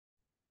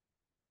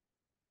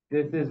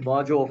This is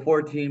module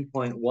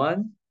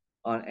 14.1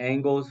 on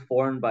angles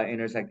formed by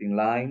intersecting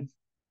lines.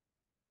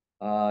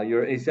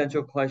 Your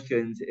essential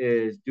questions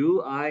is,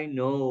 do I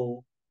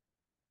know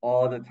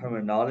all the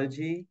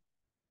terminology,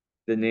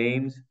 the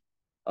names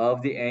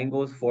of the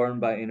angles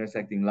formed by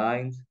intersecting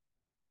lines,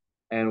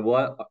 and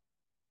what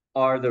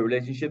are the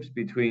relationships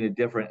between the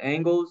different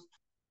angles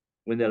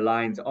when the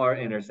lines are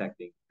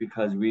intersecting?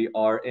 Because we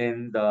are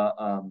in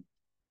the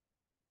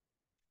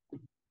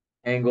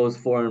angles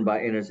formed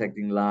by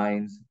intersecting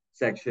lines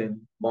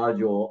section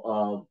module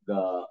of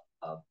the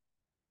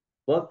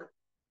book.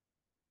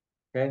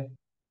 Okay,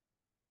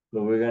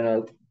 so we're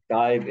gonna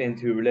dive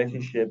into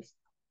relationships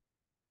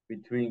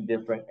between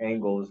different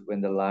angles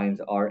when the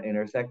lines are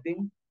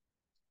intersecting.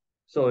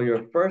 So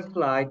your first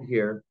slide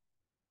here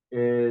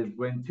is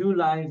when two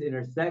lines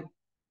intersect,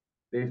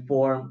 they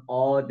form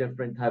all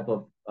different type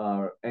of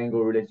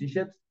angle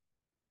relationships.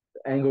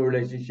 The angle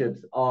relationships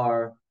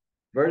are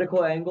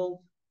vertical angles,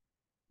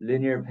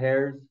 linear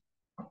pairs,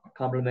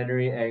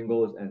 complementary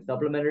angles, and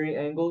supplementary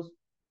angles.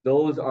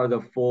 Those are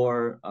the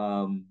four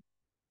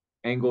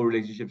angle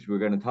relationships we're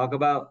going to talk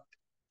about.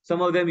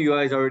 Some of them you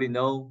guys already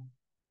know,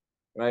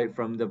 right,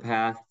 from the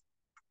past,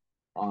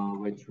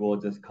 which we'll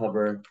just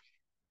cover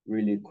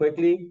really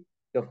quickly.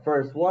 The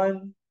first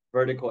one,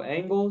 vertical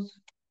angles,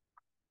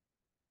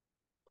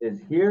 is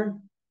here.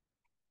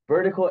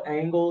 Vertical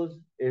angles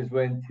is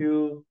when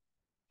two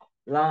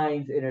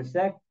lines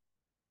intersect.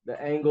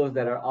 The angles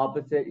that are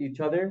opposite each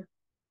other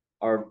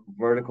are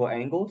vertical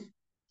angles.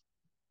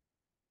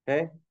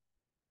 Okay.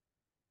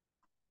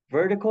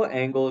 Vertical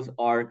angles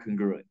are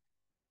congruent.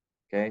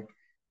 Okay.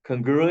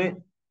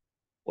 Congruent,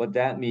 what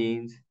that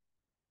means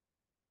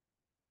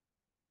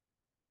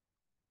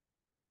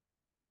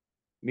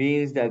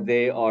that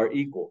they are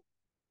equal.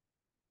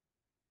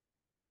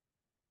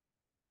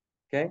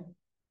 Okay.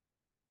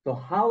 So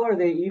how are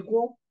they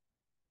equal?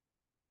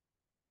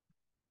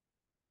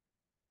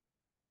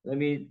 Let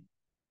me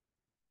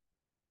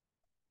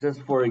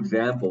just, for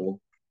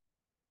example,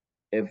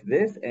 if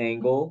this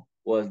angle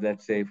was,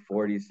 let's say,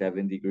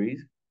 47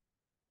 degrees,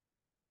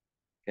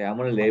 okay, I'm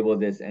going to label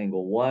this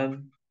angle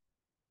 1,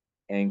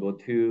 angle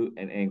 2,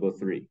 and angle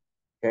 3,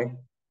 okay?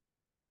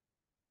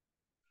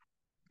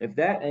 If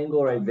that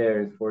angle right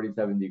there is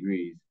 47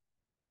 degrees,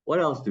 what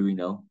else do we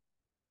know?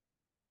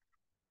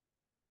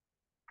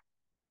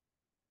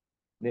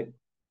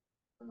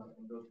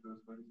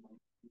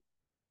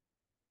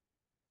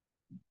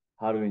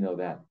 How do we know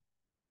that?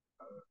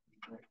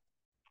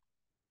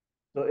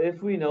 So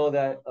if we know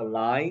that a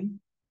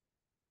line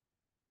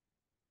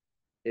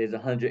is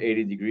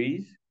 180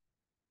 degrees,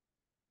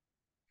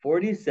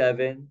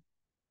 47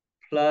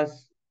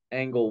 plus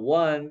angle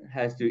 1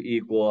 has to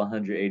equal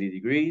 180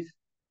 degrees.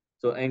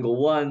 So angle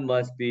 1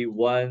 must be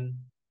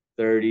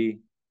 130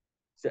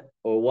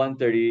 or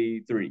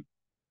 133.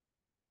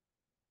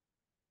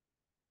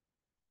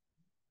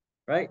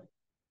 Right?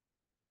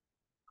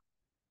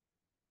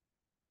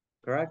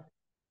 Correct?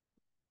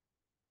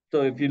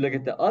 So if you look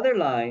at the other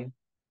line,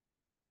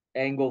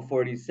 angle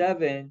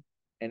 47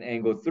 and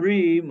angle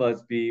 3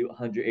 must be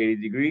 180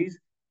 degrees.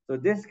 So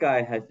this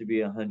guy has to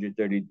be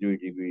 133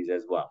 degrees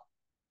as well.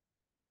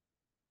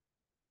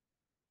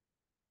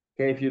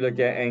 Okay, if you look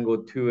at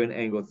angle 2 and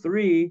angle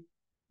 3,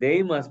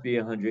 they must be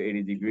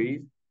 180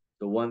 degrees.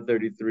 So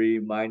 133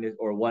 minus,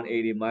 or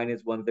 180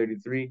 minus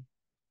 133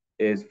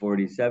 is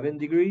 47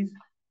 degrees.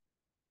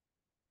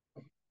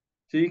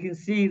 So you can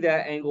see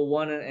that angle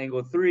 1 and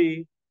angle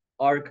 3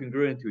 are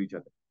congruent to each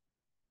other.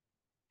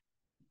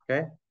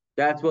 Okay,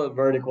 that's what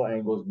vertical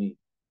angles mean.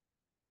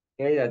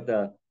 Okay, that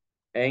the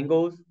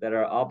angles that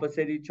are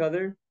opposite each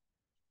other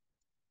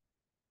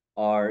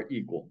are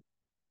equal.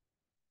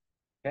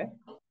 Okay,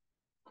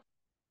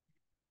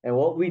 and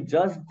what we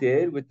just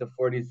did with the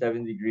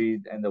 47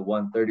 degrees and the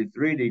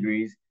 133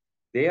 degrees,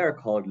 they are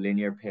called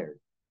linear pairs.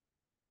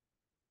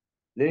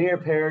 Linear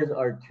pairs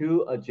are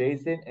two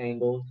adjacent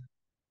angles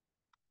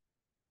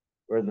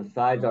where the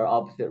sides are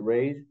opposite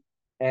rays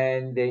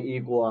and they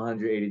equal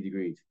 180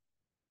 degrees.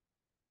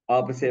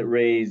 Opposite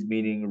rays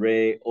meaning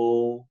ray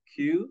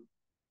OQ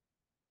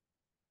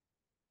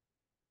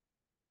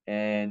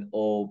and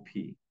OP.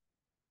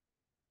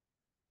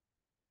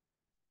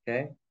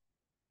 Okay?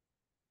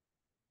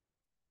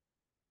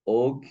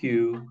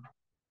 OQ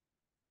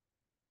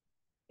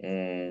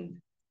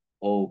and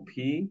OP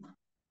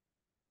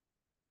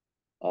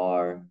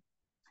are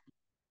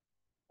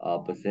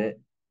opposite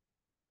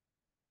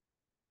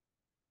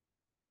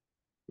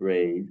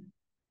rays.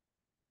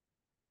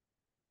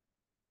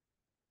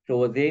 So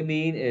what they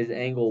mean is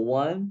angle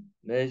 1,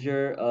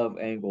 measure of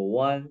angle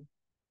 1,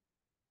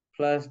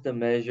 plus the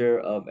measure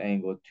of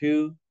angle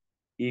 2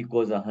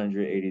 equals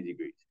 180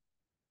 degrees.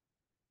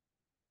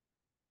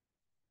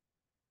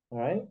 All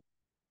right?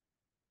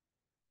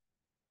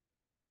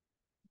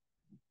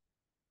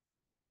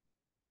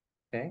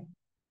 Okay.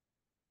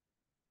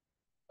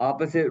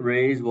 Opposite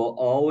rays will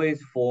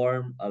always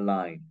form a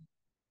line.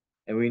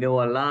 And we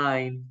know a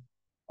line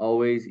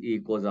always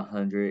equals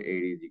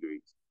 180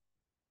 degrees.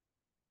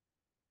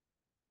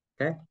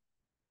 Okay?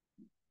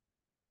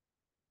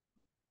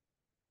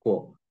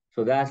 Cool.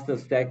 So that's the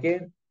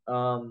second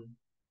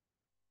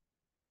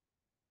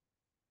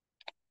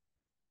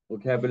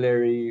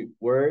vocabulary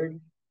word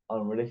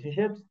on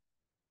relationships.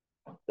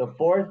 The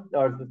fourth,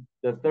 or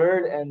the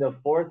third and the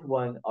fourth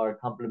one are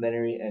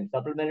complementary and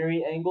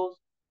supplementary angles.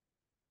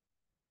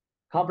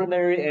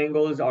 Complementary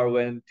angles are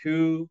when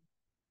the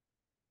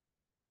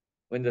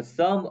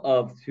sum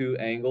of two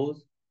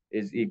angles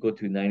is equal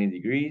to 90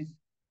 degrees,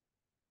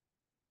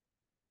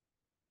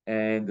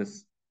 and the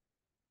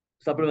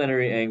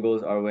supplementary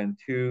angles are when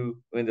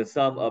the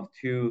sum of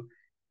two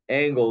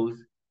angles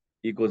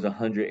equals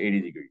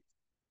 180 degrees.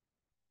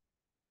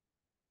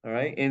 All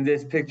right, in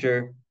this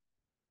picture,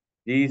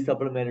 these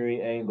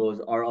supplementary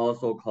angles are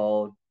also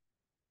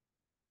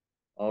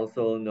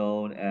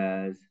known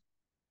as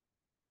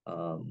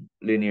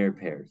linear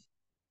pairs.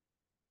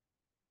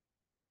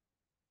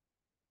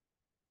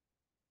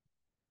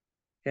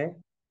 Okay,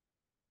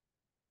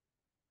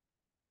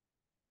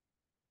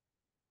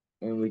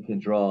 and we can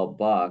draw a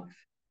box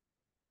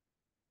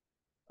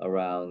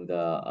around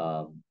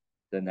the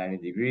 90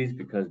 degrees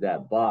because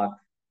that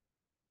box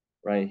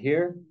right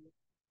here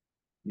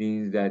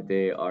means that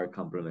they are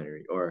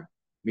complementary, or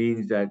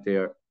means that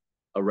they're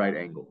a right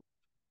angle.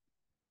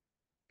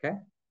 Okay,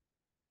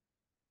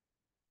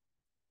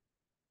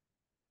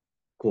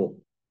 cool.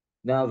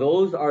 Now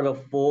those are the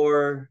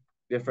four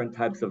different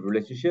types of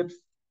relationships.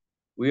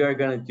 We are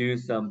going to do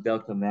some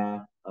delta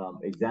math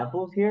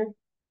examples here.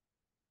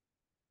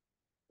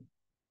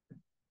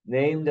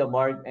 Name the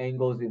marked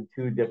angles in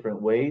two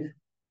different ways.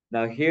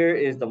 Now here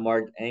is the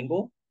marked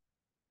angle.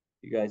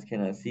 You guys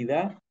cannot see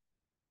that,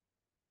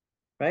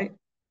 right?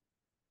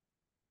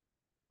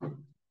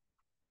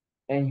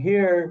 And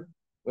here,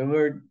 when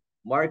we're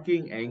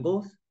marking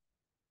angles,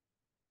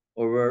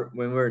 or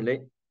when we're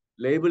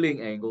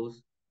labeling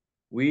angles,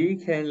 we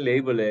can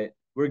label it.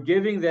 We're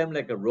giving them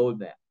like a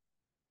roadmap.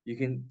 You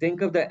can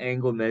think of the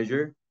angle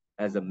measure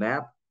as a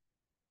map,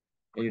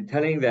 and you're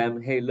telling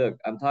them, hey, look,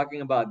 I'm talking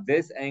about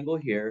this angle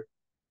here.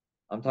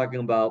 I'm talking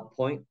about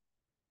point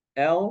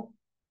L,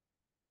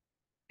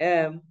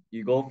 M,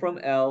 you go from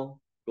L,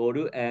 go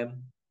to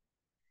M,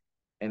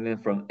 and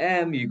then from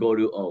M, you go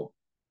to O.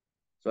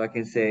 So I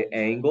can say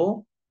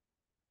angle,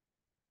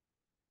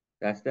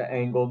 that's the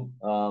angle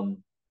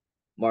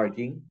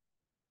marking,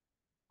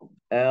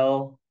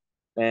 L,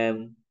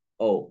 M,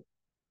 O.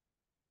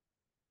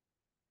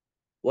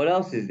 What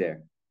else is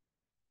there?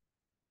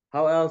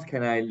 How else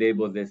can I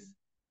label this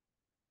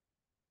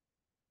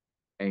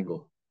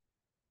angle?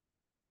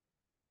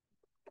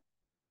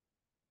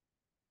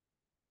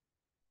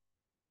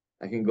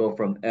 I can go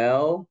from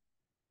L,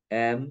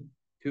 M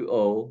to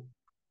O,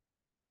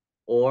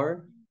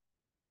 or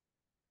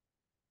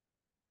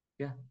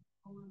yeah,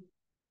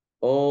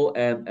 O,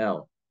 M,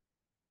 L.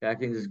 I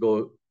can just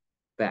go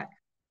back,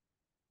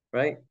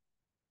 right?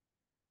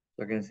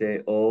 So I can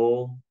say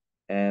O,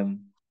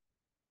 M,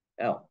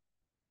 L.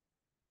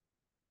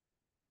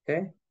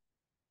 Okay?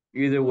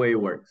 Either way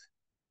works.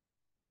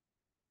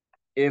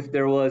 If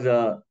there was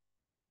a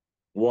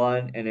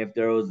 1 and if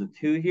there was a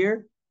 2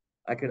 here,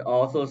 I could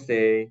also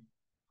say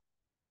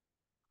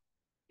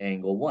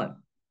angle 1.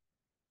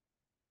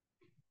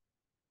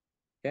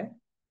 Okay?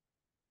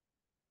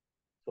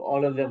 So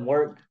all of them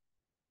work.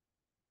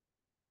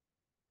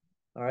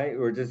 All right,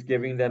 we're just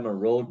giving them a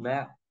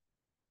roadmap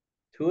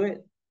to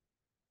it.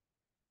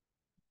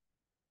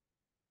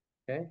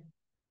 Okay?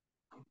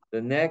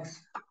 The next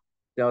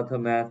delta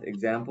math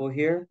example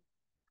here.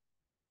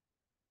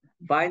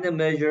 Find the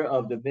measure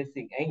of the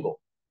missing angle.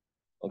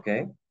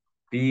 Okay?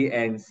 B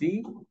and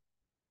C.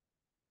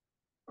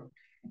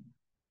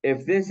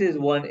 If this is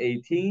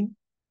 118,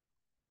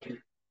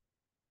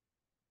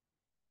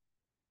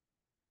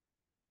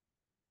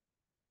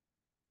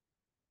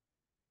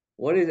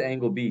 what is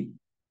angle B?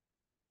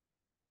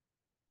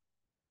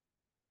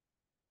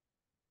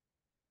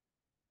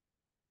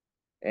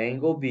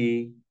 Angle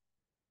B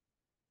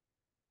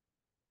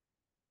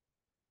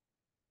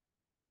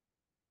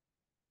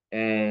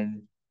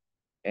and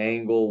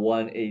angle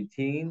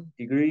 118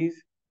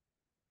 degrees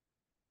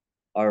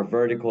are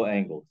vertical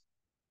angles.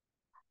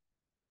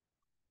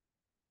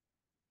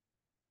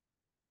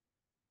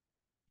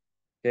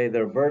 Okay,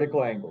 they're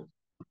vertical angles.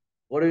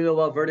 What do you know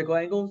about vertical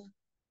angles?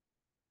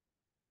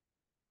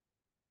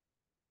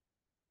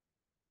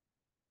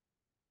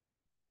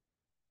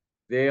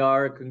 They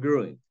are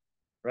congruent,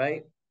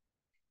 right?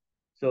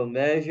 So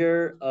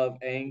measure of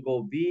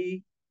angle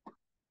B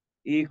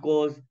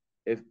equals,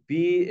 if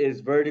B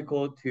is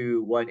vertical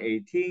to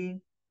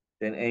 118,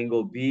 then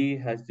angle B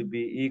has to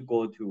be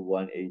equal to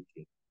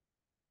 118.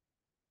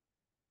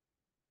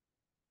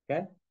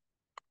 Okay?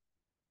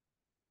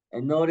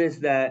 And notice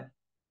that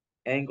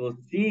angle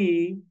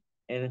C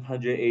and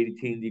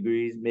 118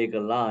 degrees make a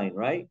line,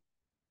 right?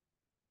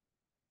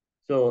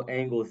 So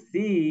angle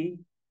C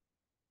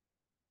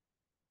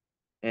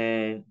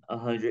and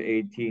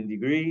 118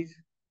 degrees,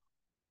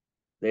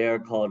 they are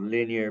called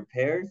linear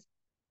pairs.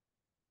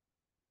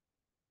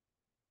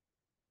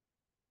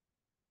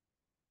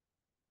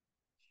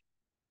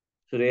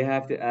 So they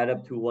have to add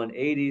up to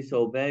 180.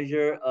 So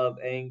measure of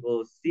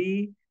angle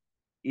C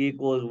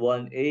equals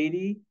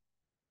 180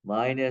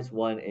 minus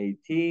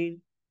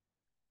 118.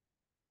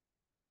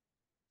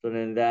 So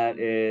then that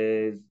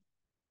is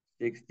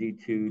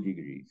 62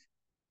 degrees.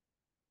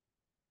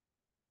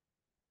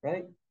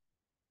 Right?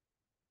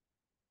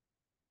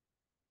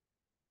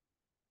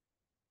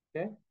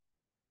 Okay.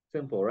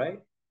 Simple, right?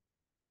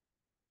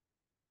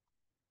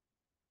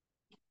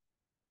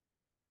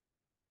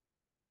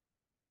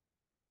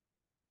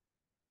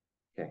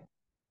 Okay.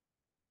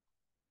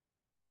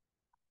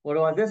 What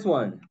about this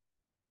one?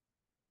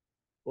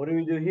 What do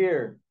we do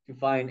here to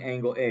find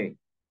angle A?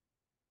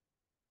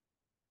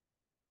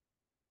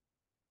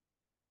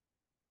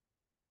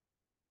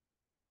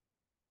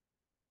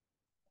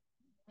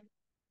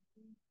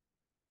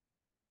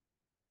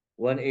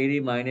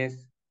 -180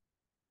 minus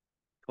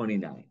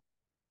 29.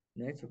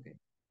 That's okay.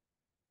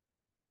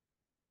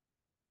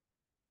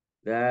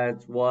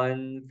 That's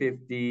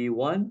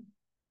 151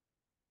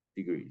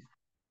 degrees.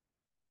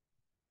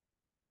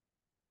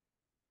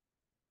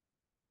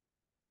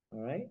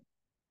 All right.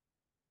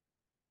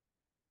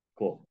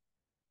 Cool.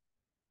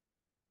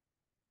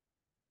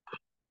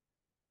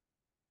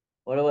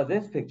 What about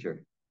this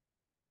picture?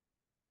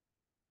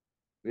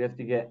 We have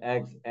to get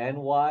X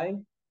and Y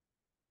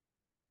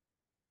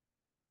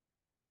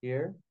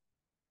here.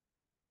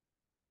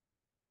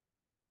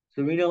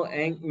 So we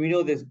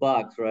know this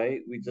box,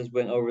 right? We just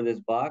went over this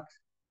box.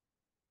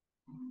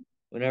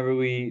 Whenever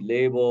we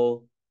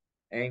label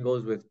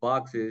angles with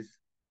boxes,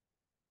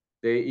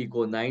 they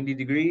equal 90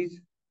 degrees.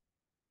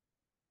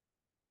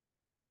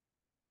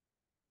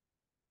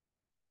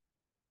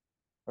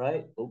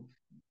 Right? Oops.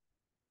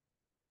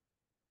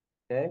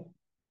 Okay.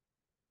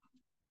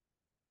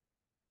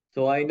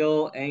 So I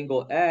know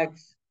angle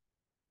X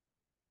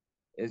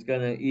is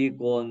going to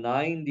equal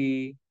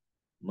 90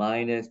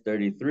 minus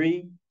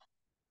 33,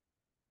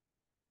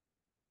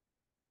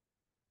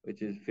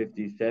 which is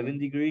 57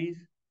 degrees.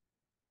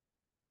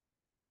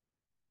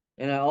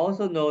 And I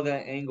also know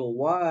that angle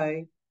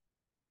Y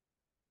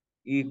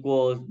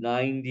equals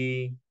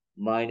 90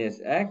 minus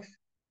X,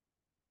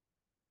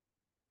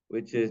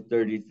 which is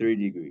 33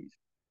 degrees.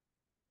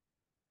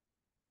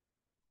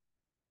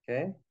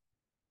 Okay?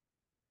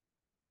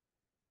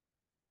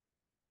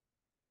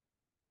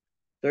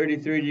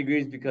 33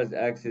 degrees because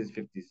X is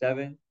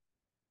 57.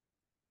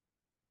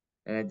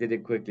 And I did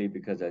it quickly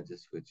because I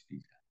just switched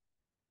these guys.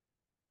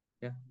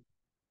 Yeah.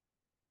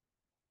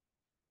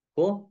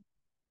 Cool.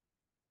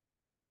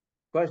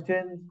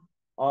 Questions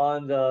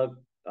on the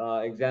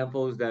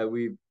examples that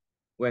we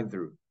went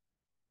through?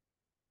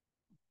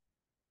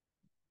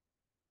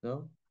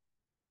 No?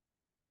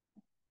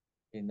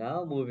 Okay,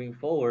 now moving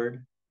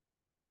forward.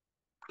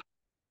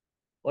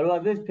 What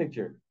about this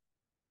picture?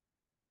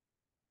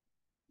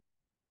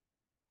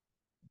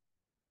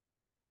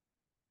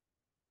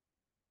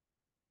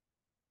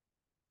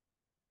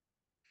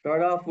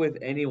 Start off with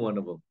any one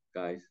of them,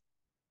 guys.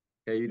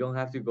 Okay, you don't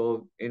have to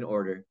go in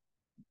order.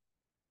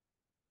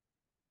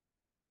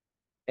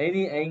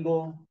 Any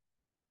angle,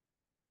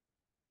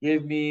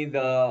 give me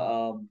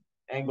the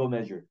angle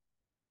measure.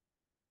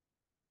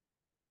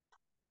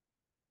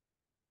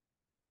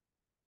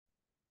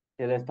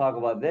 Okay, let's talk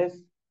about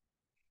this.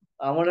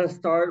 I want to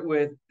start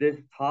with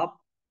this top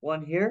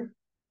one here,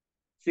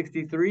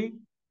 63.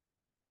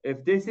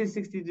 If this is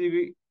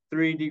 63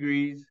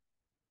 degrees,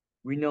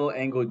 we know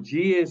angle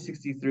G is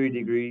 63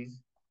 degrees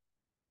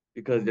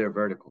because they're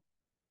vertical,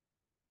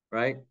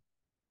 right?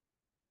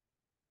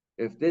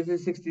 If this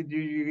is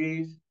 63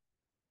 degrees,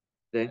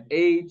 then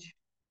H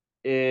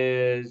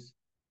is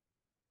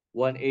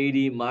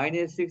 180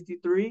 minus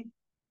 63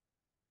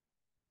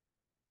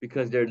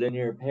 because they're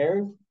linear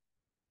pairs.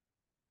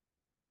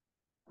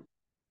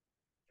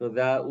 So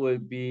that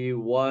would be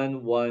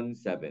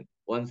 117,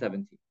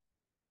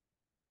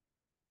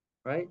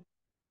 right?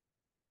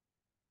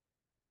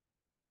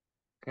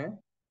 Okay.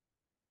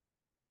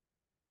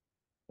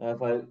 Now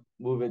if I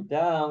move it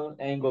down,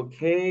 angle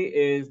K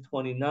is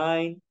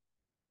 29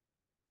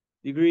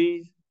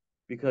 degrees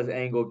because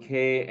angle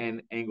K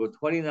and angle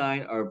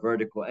 29 are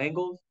vertical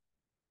angles.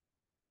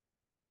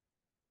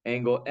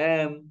 Angle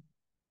M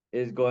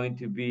is going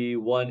to be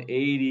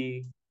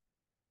 180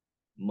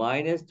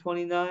 minus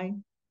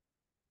 29,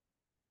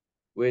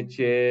 which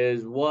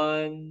is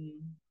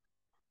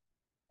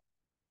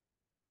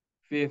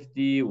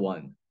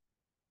 151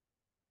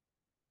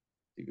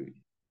 degrees.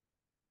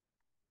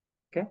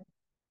 Okay,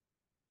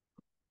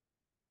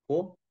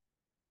 cool.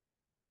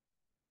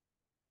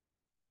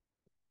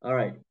 All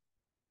right,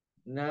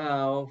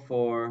 now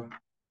for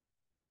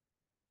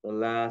the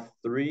last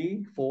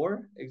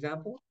 4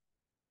 examples.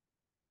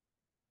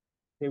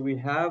 Okay, we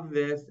have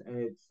this and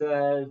it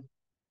says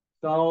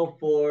solve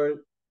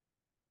for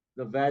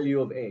the value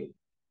of A.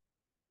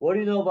 What do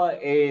you know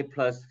about A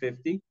plus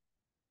 50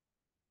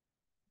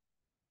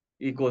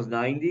 equals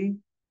 90?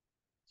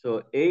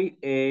 So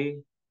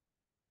 8A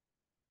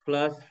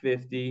plus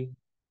 50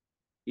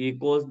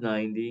 equals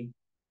 90.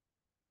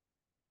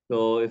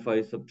 So if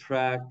I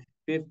subtract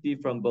 50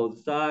 from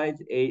both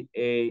sides.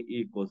 8a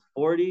equals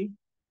 40.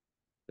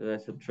 So I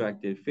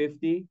subtracted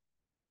 50.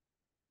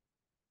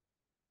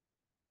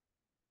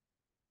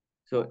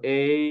 So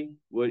a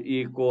would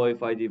equal,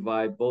 if I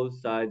divide both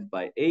sides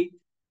by 8,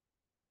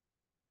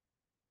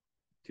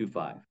 to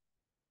 5.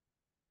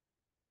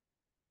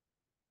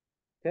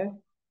 Okay?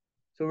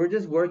 So we're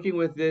just working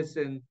with this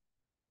and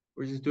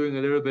we're just doing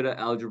a little bit of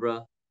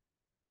algebra,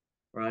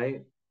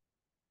 right?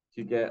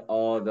 To get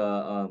all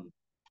the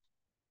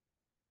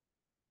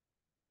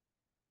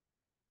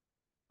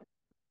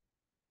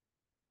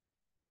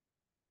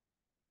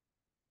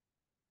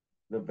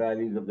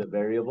values of the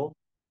variable.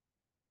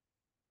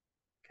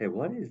 Okay,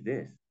 what is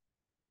this?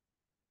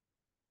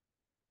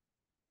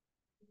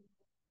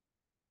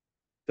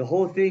 The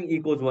whole thing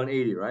equals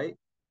 180, right?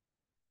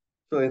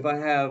 So if I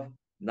have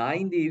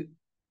 90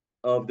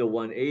 of the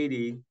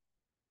 180,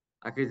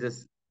 I could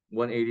just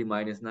 180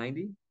 minus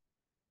 90.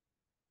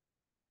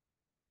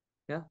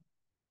 Yeah.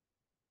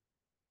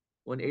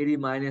 180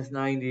 minus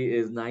 90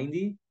 is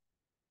 90.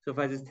 So if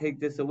I just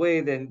take this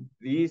away, then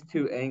these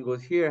two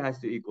angles here has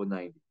to equal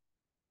 90.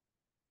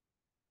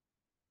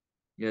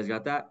 You guys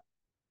got that?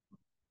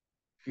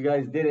 If you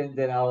guys didn't,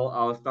 then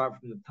I'll start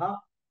from the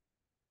top.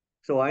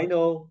 So I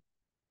know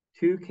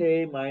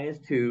 2k minus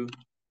 2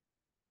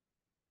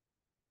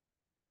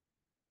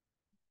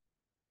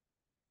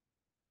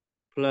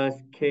 plus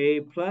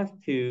k plus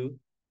 2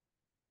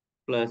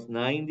 plus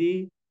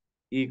 90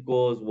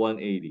 equals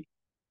 180,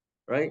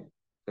 right?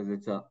 Because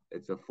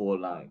it's a full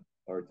line,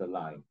 or it's a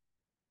line.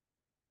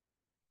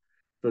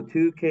 So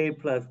 2k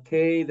plus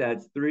k,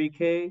 that's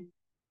 3k.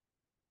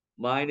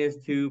 Minus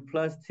 2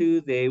 plus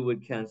 2, they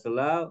would cancel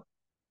out.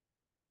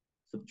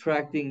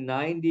 Subtracting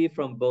 90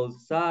 from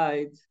both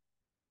sides,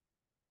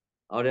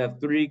 I would have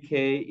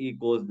 3k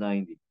equals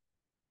 90,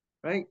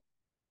 right?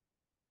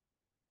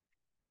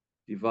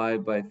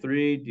 Divide by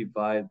 3,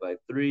 divide by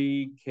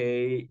 3,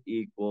 k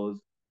equals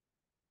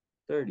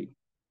 30.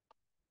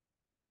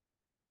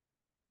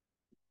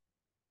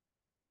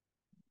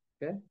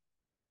 Okay?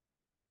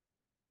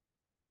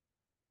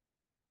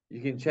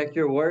 You can check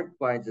your work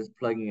by just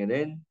plugging it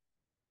in.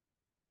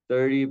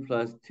 30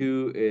 plus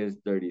 2 is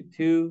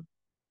 32.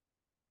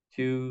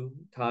 2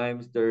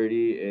 times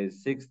 30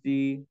 is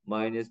 60.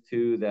 Minus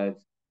 2,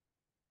 that's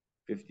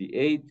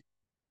 58.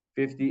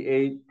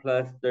 58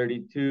 plus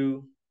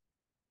 32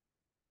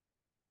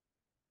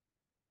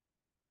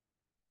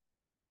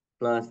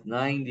 plus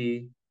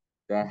 90,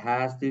 that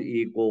has to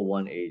equal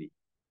 180.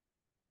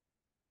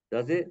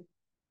 Does it?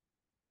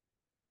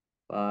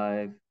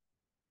 5,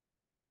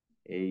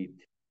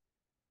 8,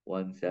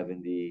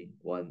 170,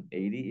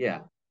 180. Yeah.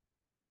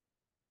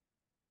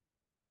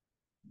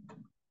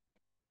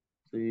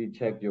 So you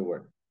check your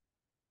work.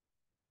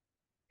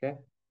 Okay.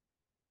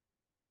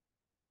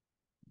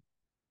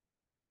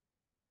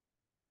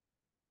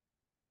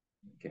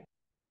 Okay.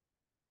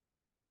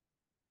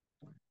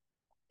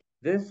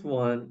 This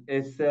one,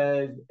 it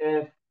says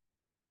if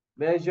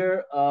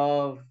measure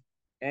of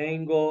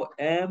angle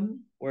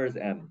M, where's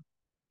M?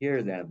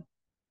 Here's M.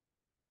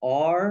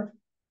 R,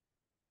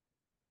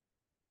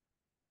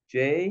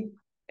 J,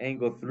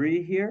 angle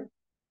 3 here,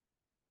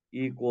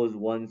 equals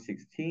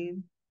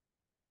 116.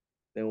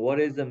 Then what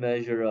is the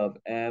measure of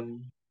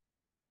M,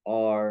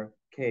 R,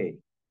 K?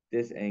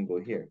 This angle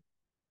here.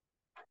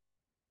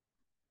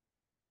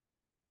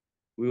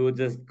 We will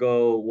just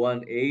go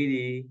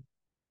 180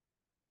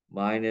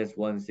 minus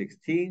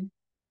 116,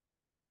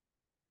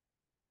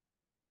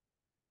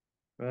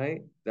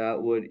 right? That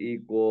would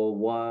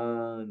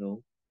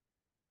equal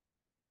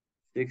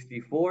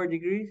 64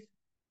 degrees.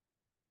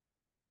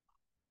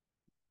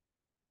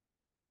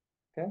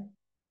 Okay.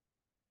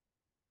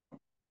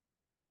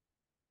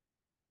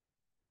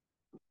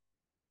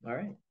 All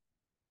right.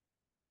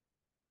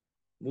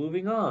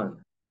 Moving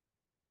on.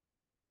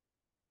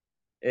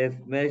 If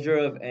measure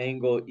of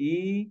angle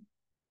E,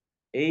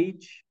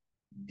 H,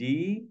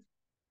 D,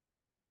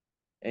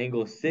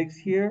 angle 6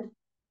 here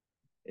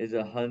is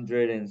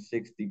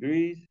 106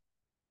 degrees,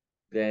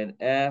 then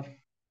F,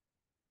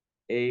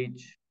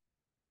 H,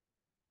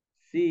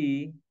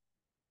 C,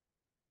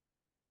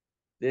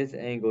 this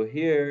angle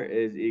here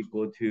is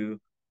equal to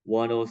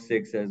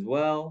 106 as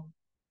well,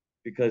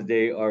 because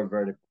they are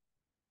vertical,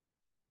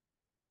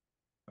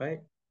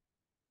 right?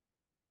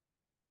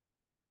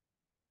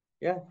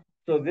 Yeah.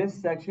 So this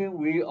section,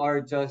 we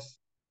are just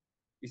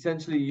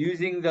essentially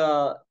using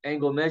the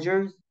angle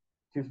measures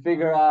to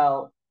figure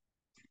out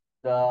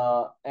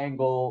the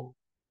angle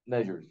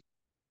measures.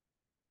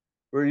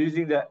 We're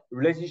using the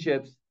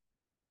relationships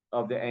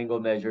of the angle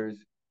measures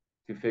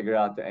to figure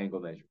out the angle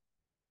measure.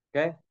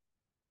 Okay?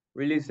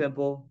 Really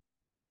simple.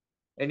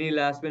 Any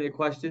last minute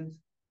questions?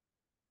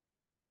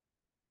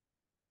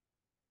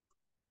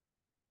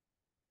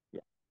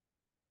 Yeah.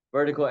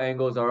 Vertical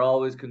angles are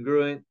always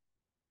congruent.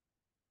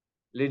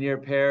 Linear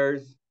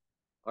pairs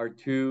are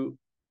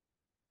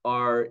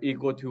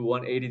equal to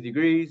 180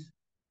 degrees.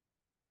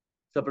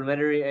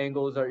 Supplementary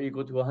angles are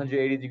equal to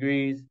 180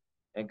 degrees,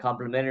 and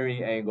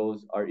complementary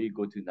angles are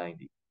equal to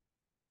 90.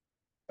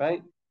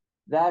 Right?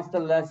 that's the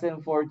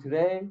lesson for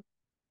today.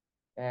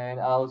 And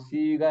I'll see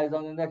you guys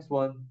on the next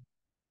one.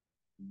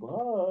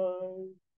 Bye.